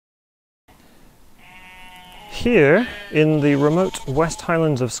here in the remote West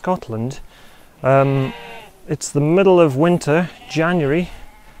Highlands of Scotland, it's the middle of winter, January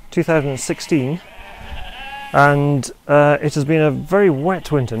 2016, and it has been a very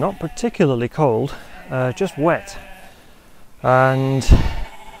wet winter, not particularly cold, just wet. And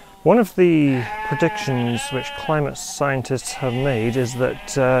one of the predictions which climate scientists have made is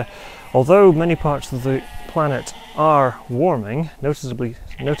that although many parts of the planet are warming, noticeably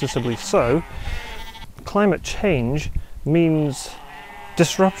so, climate change means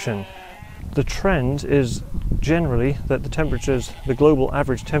disruption. The trend is generally that the global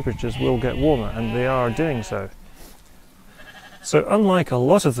average temperatures will get warmer, and they are doing so. So unlike a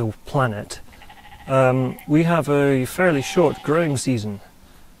lot of the planet, we have a fairly short growing season,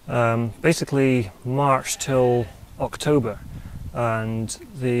 basically March till October, and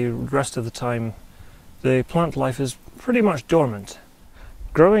the rest of the time the plant life is pretty much dormant.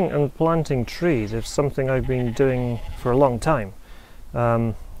 Growing and planting trees is something I've been doing for a long time.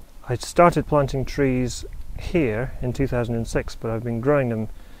 I started planting trees here in 2006, but I've been growing them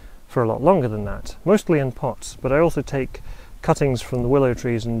for a lot longer than that, mostly in pots, but I also take cuttings from the willow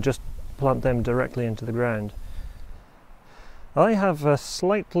trees and just plant them directly into the ground. I have a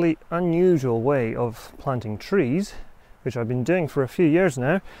slightly unusual way of planting trees, which I've been doing for a few years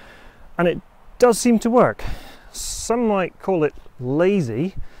now, and it does seem to work. Some might call it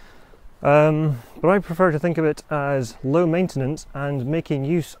lazy, but I prefer to think of it as low maintenance and making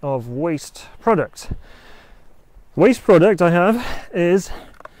use of waste products. The waste product I have is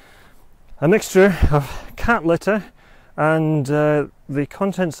a mixture of cat litter and the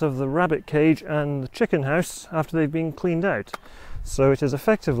contents of the rabbit cage and the chicken house after they've been cleaned out. So it is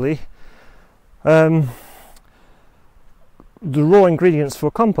effectively the raw ingredients for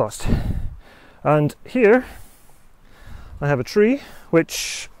compost. And here I have a tree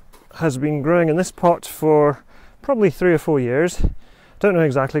which has been growing in this pot for probably 3 or 4 years. Don't know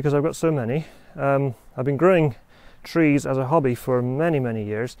exactly because I've got so many. I've been growing trees as a hobby for many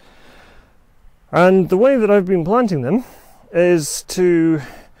years, and the way that I've been planting them is to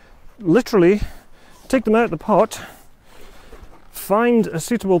literally take them out of the pot, find a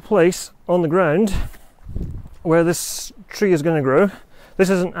suitable place on the ground where this tree is going to grow. This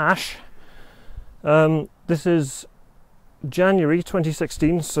is an ash. This is January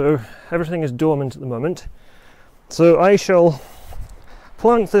 2016, so everything is dormant at the moment. So I shall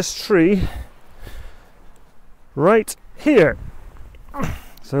plant this tree right here.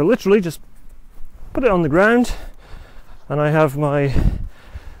 So literally just put it on the ground, and I have my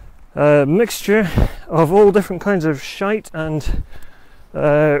mixture of all different kinds of shite and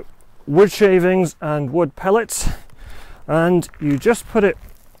wood shavings and wood pellets, and you just put it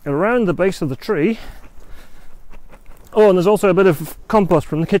around the base of the tree. Oh, and there's also a bit of compost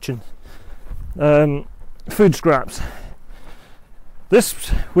from the kitchen, food scraps. This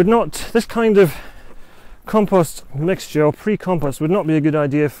kind of compost mixture or pre-compost would not be a good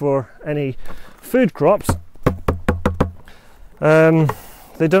idea for any food crops.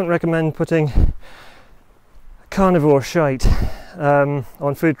 They don't recommend putting carnivore shite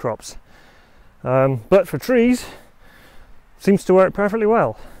on food crops, but for trees seems to work perfectly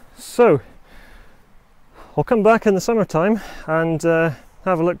well. So I'll come back in the summertime and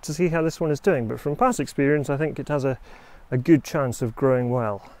have a look to see how this one is doing, but from past experience I think it has a good chance of growing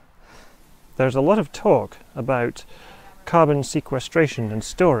well. There's a lot of talk about carbon sequestration and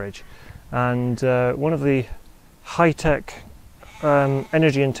storage, and one of the high-tech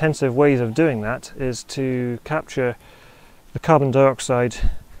energy intensive ways of doing that is to capture the carbon dioxide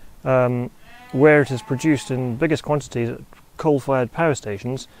where it is produced in biggest quantities at coal-fired power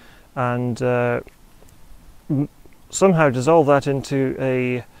stations, and somehow dissolve that into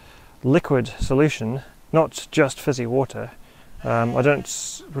a liquid solution, not just fizzy water. I don't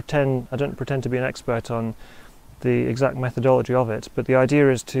pretend to be an expert on the exact methodology of it, but the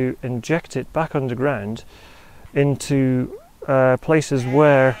idea is to inject it back underground into places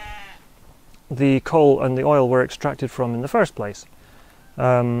where the coal and the oil were extracted from in the first place.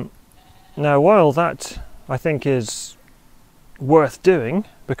 Now, while that I think is worth doing,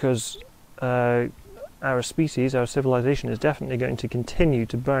 because our species, our civilization is definitely going to continue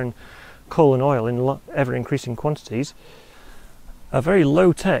to burn coal and oil in ever increasing quantities, a very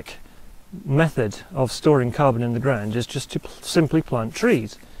low-tech method of storing carbon in the ground is just to simply plant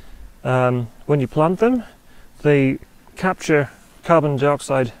trees. When you plant them, they capture carbon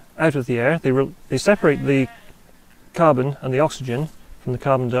dioxide out of the air, they separate the carbon and the oxygen from the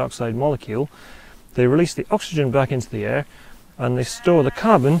carbon dioxide molecule, they release the oxygen back into the air, and they store the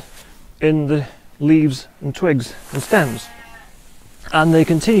carbon in the leaves and twigs and stems. And they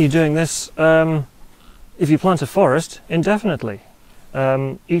continue doing this if you plant a forest indefinitely,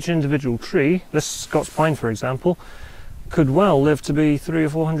 each individual tree, this Scots pine for example, could well live to be 300 or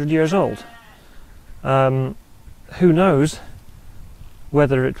 400 years old. Who knows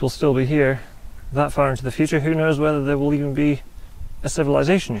whether it will still be here that far into the future? Who knows whether there will even be a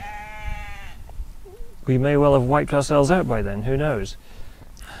civilization? We may well have wiped ourselves out by then, who knows?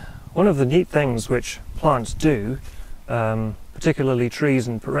 One of the neat things which plants do, particularly trees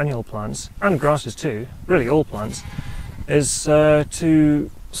and perennial plants, and grasses too, really all plants, is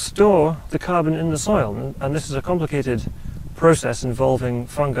to store the carbon in the soil. And this is a complicated process involving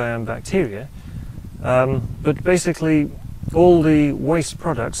fungi and bacteria. But basically all the waste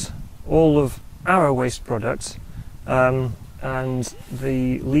products, all of our waste products, and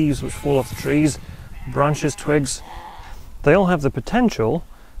the leaves which fall off the trees, branches, twigs, they all have the potential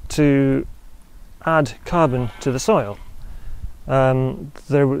to add carbon to the soil.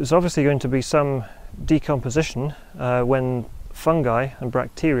 There is obviously going to be some decomposition when fungi and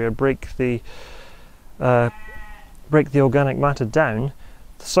bacteria break the organic matter down.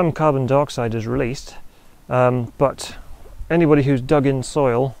 Some carbon dioxide is released, but anybody who's dug in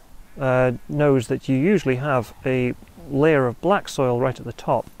soil knows that you usually have a layer of black soil right at the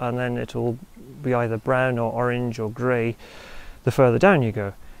top, and then it will be either brown or orange or grey the further down you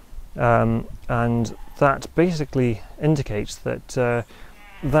go. And that basically indicates that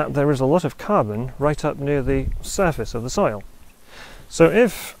that there is a lot of carbon right up near the surface of the soil. So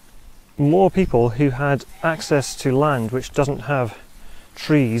if more people who had access to land which doesn't have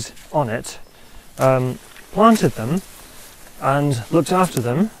trees on it planted them and looked after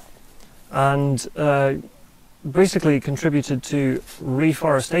them and basically contributed to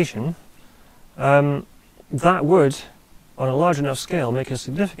reforestation, that would, on a large enough scale, make a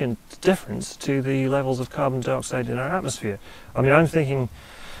significant difference to the levels of carbon dioxide in our atmosphere. I mean, I'm thinking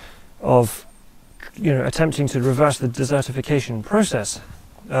of, attempting to reverse the desertification process.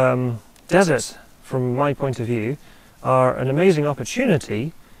 Deserts, from my point of view, are an amazing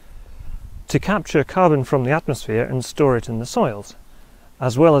opportunity to capture carbon from the atmosphere and store it in the soils.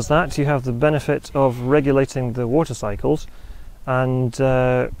 As well as that, you have the benefit of regulating the water cycles and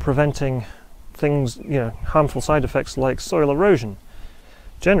preventing things, harmful side effects like soil erosion.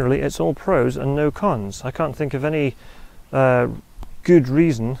 Generally, it's all pros and no cons. I can't think of any good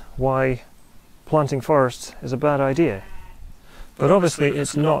reason why planting forests is a bad idea. But obviously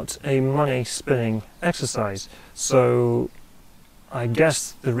it's not a money spinning exercise, so I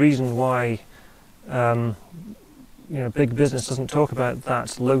guess the reason why big business doesn't talk about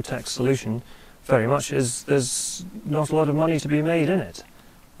that low-tech solution very much is there's not a lot of money to be made in it.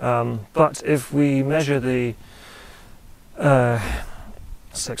 But if we measure the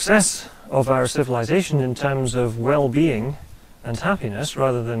success of our civilization in terms of well-being and happiness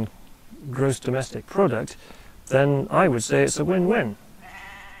rather than gross domestic product, then I would say it's a win-win.